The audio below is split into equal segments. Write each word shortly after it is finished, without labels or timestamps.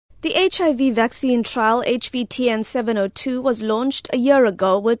The HIV vaccine trial HVTN 702 was launched a year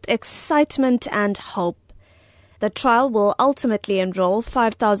ago with excitement and hope. The trial will ultimately enroll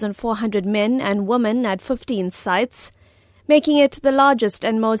 5,400 men and women at 15 sites, making it the largest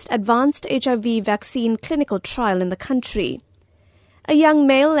and most advanced HIV vaccine clinical trial in the country. A young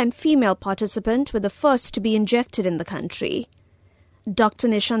male and female participant were the first to be injected in the country. Dr.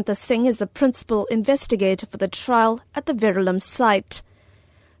 Nishanta Singh is the principal investigator for the trial at the Verulam site.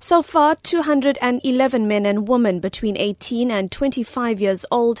 So far, 211 men and women between 18 and 25 years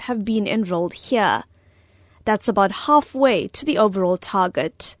old have been enrolled here. That's about halfway to the overall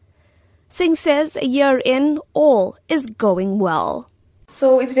target. Singh says a year in, all is going well.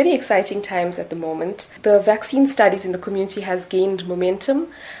 So it's very exciting times at the moment. The vaccine studies in the community has gained momentum.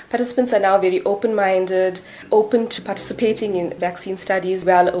 Participants are now very open-minded, open to participating in vaccine studies,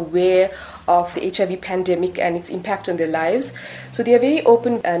 well aware of the HIV pandemic and its impact on their lives. So they are very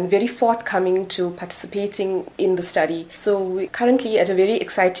open and very forthcoming to participating in the study. So we're currently at a very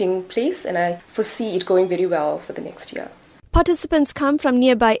exciting place, and I foresee it going very well for the next year. Participants come from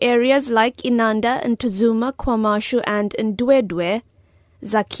nearby areas like Inanda, Ntuzuma, KwaMashu and Ndwedwe.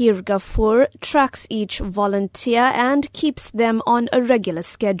 Zakir Ghafoor tracks each volunteer and keeps them on a regular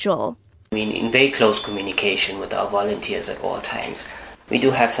schedule. In very close communication with our volunteers at all times. We do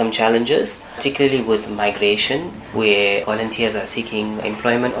have some challenges, particularly with migration, where volunteers are seeking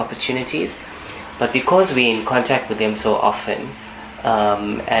employment opportunities. But because we're in contact with them so often,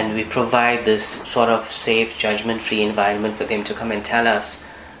 and we provide this sort of safe, judgment-free environment for them to come and tell us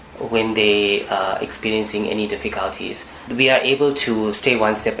when they are experiencing any difficulties, we are able to stay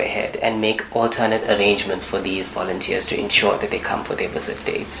one step ahead and make alternate arrangements for these volunteers to ensure that they come for their visit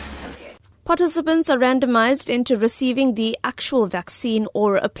dates. Participants are randomized into receiving the actual vaccine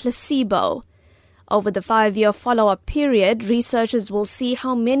or a placebo. Over the 5-year follow-up period, researchers will see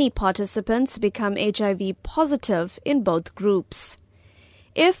how many participants become HIV positive in both groups.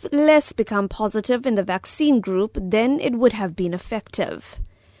 If less become positive in the vaccine group, then it would have been effective.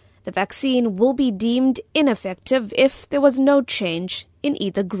 The vaccine will be deemed ineffective if there was no change in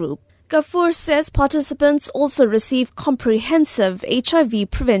either group. Ghafoor says participants also receive comprehensive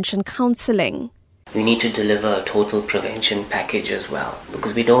HIV prevention counseling. We need to deliver a total prevention package as well,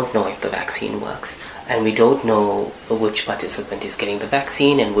 because we don't know if the vaccine works, and we don't know which participant is getting the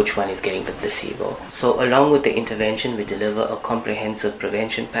vaccine and which one is getting the placebo. So along with the intervention, we deliver a comprehensive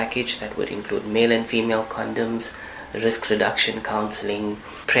prevention package that would include male and female condoms, risk reduction counseling,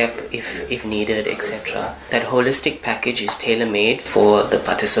 PrEP if needed, etc. That holistic package is tailor-made for the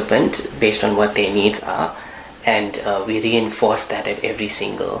participant based on what their needs are, and we reinforce that at every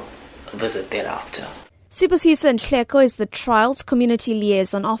single visit thereafter. Sibusisa Nhleko is the trial's community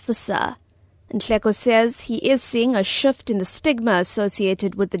liaison officer. Nhleko says he is seeing a shift in the stigma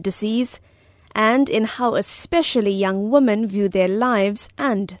associated with the disease and in how especially young women view their lives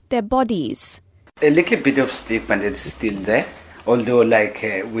and their bodies. A little bit of stigma is still there, although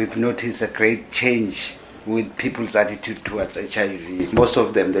we've noticed a great change with people's attitude towards HIV. Most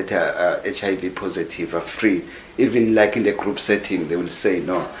of them that are HIV positive are free. Even in the group setting, they will say,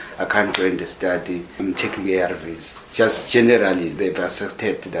 no, I can't go and study, I'm taking ARVs. Just generally, they've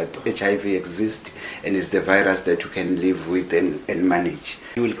accepted that HIV exists and is the virus that you can live with and manage.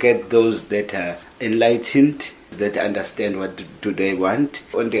 You will get those that are enlightened, that understand what do they want.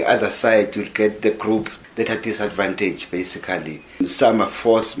 On the other side, you'll get the group that are disadvantaged, basically. Some are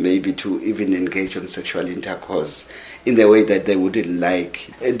forced maybe to even engage on sexual intercourse in the way that they wouldn't like.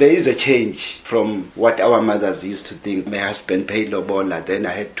 There is a change from what our mothers used to think. My husband paid lobola, then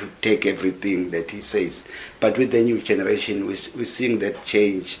I had to take everything that he says. But with the new generation, we're seeing that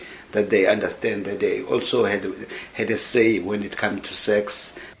change, that they understand that they also had a say when it comes to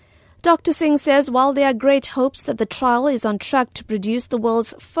sex. Dr. Singh says while there are great hopes that the trial is on track to produce the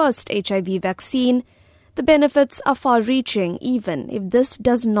world's first HIV vaccine, the benefits are far-reaching even if this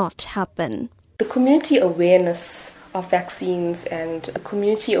does not happen. The community awareness of vaccines and the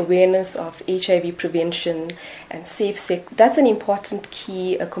community awareness of HIV prevention and safe sex, that's an important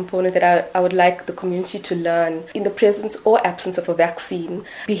key component that I would like the community to learn. In the presence or absence of a vaccine,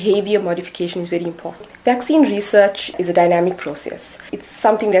 behavior modification is very important. Vaccine research is a dynamic process. It's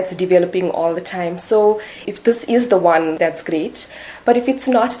something that's developing all the time. So if this is the one, that's great. But if it's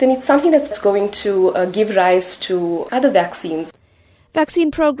not, then it's something that's going to give rise to other vaccines.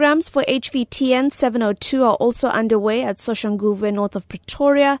 Vaccine programs for HVTN 702 are also underway at Soshanguve north of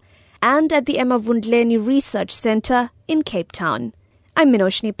Pretoria and at the Emma Vundleni Research Centre in Cape Town. I'm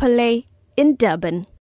Minoshni Pillay in Durban.